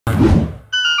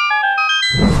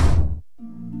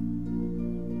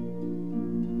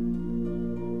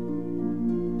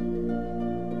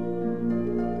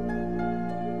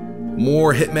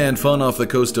More Hitman fun off the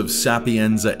coast of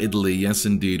Sapienza, Italy. Yes,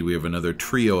 indeed, we have another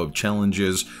trio of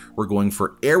challenges. We're going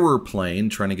for Error Plane,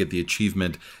 trying to get the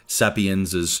achievement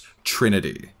Sapienza's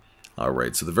Trinity.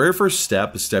 Alright, so the very first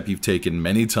step, a step you've taken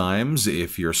many times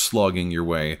if you're slogging your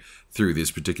way through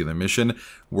this particular mission,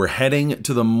 we're heading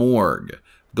to the morgue.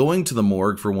 Going to the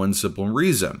morgue for one simple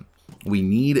reason. We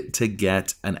need to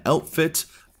get an outfit,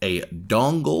 a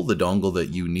dongle, the dongle that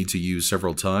you need to use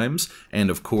several times, and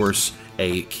of course,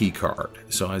 a key card.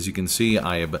 So as you can see,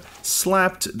 I have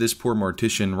slapped this poor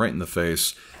mortician right in the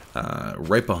face,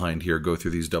 right behind here. Go through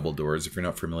these double doors. If you're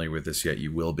not familiar with this yet,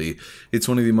 you will be. It's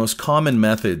one of the most common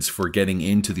methods for getting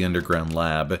into the underground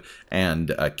lab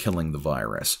and killing the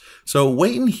virus. So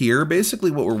waiting here, basically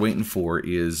what we're waiting for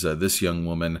is this young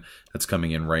woman that's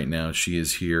coming in right now. She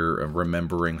is here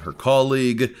remembering her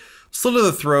colleague. Slit of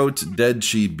the throat, dead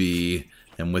she be,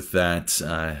 and with that,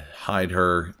 hide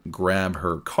her, grab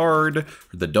her card,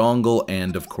 the dongle,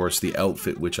 and of course the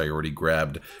outfit, which I already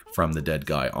grabbed from the dead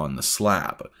guy on the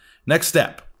slab. Next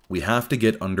step, we have to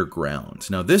get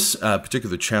underground. Now this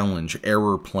particular challenge,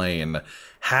 Error Plane,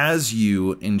 has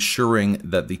you ensuring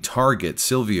that the target,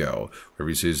 Silvo, whatever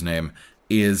you say his name,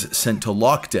 is sent to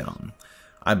lockdown.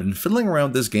 I've been fiddling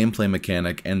around with this gameplay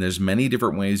mechanic, and there's many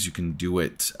different ways you can do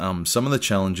it. Some of the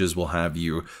challenges will have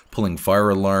you pulling fire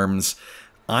alarms.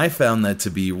 I found that to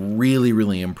be really,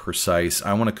 really imprecise.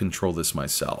 I want to control this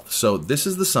myself. So this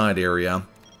is the side area.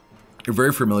 You're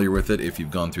very familiar with it if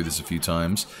you've gone through this a few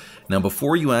times. Now,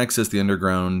 before you access the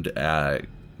underground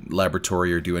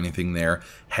laboratory or do anything there,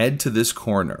 head to this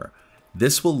corner.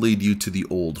 This will lead you to the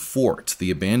old fort,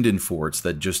 the abandoned forts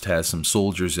that just has some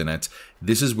soldiers in it.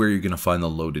 This is where you're going to find the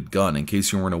loaded gun. In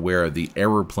case you weren't aware, the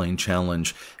Error Plane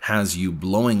challenge has you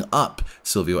blowing up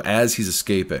Silvo as he's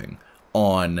escaping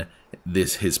on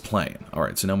his plane.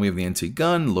 Alright, so now we have the antique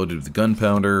gun, loaded with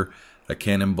gunpowder, a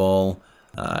cannonball.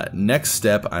 Next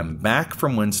step, I'm back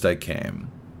from whence I came.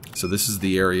 So this is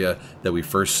the area that we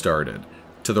first started.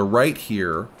 To the right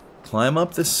here, climb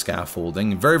up this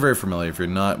scaffolding. Very, very familiar. If you're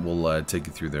not, we'll take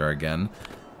you through there again.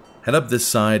 Head up this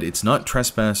side. It's not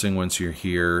trespassing once you're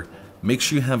here. Make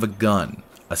sure you have a gun,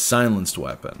 a silenced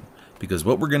weapon. Because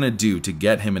what we're going to do to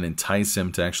get him and entice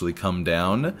him to actually come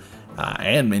down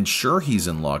and ensure he's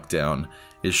in lockdown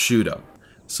is shoot him.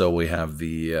 So we have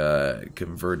the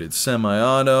converted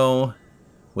semi-auto.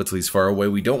 While he's far away,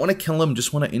 we don't want to kill him,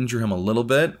 just want to injure him a little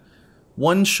bit.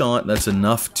 One shot, that's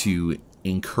enough to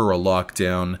incur a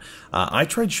lockdown. I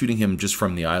tried shooting him just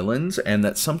from the islands, and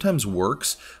that sometimes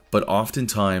works, but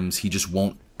oftentimes he just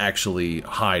won't actually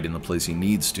hide in the place he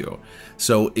needs to.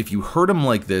 So if you hurt him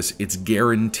like this, it's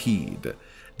guaranteed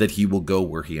that he will go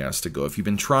where he has to go. If you've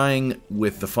been trying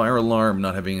with the fire alarm,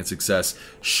 not having any success,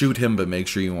 shoot him, but make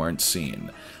sure you aren't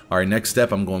seen. Alright, next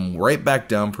step, I'm going right back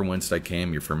down from whence I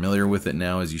came. You're familiar with it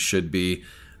now, as you should be.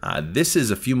 This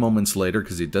is a few moments later,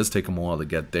 because it does take him a while to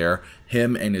get there.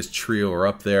 Him and his trio are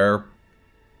up there.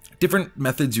 Different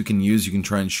methods you can use. You can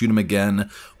try and shoot him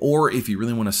again, or if you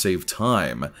really want to save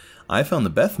time, I found the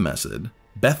Beth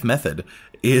method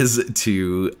is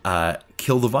to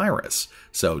kill the virus.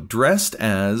 So, dressed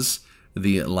as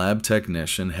the lab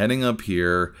technician, heading up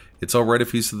here, it's alright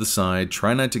if he's to the side,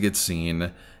 try not to get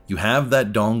seen. You have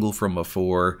that dongle from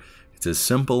before. It's as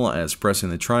simple as pressing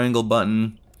the triangle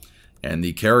button. And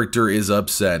the character is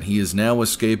upset. He is now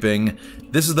escaping.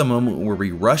 This is the moment where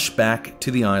we rush back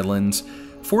to the island.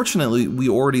 Fortunately, we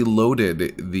already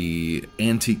loaded the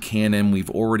antique cannon. We've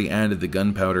already added the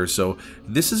gunpowder, so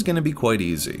this is going to be quite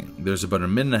easy. There's about a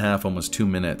minute and a half, almost 2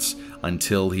 minutes,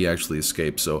 until he actually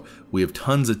escapes, so we have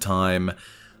tons of time.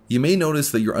 You may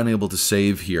notice that you're unable to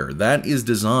save here. That is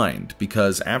designed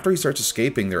because after he starts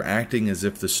escaping, they're acting as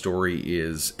if the story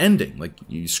is ending, like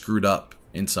you screwed up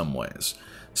in some ways.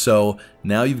 So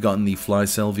now you've gotten the Fly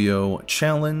Silvo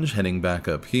challenge, heading back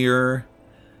up here.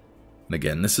 And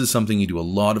again, this is something you do a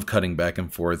lot of cutting back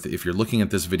and forth. If you're looking at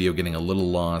this video getting a little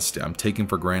lost, I'm taking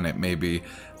for granted maybe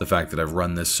the fact that I've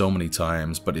run this so many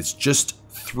times, but it's just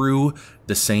through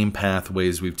the same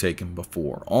pathways we've taken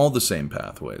before. All the same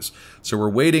pathways. So we're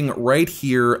waiting right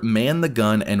here, man the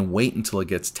gun, and wait until it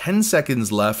gets 10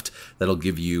 seconds left. That'll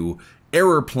give you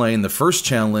Error Plane, the first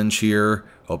challenge here.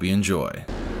 Hope you enjoy.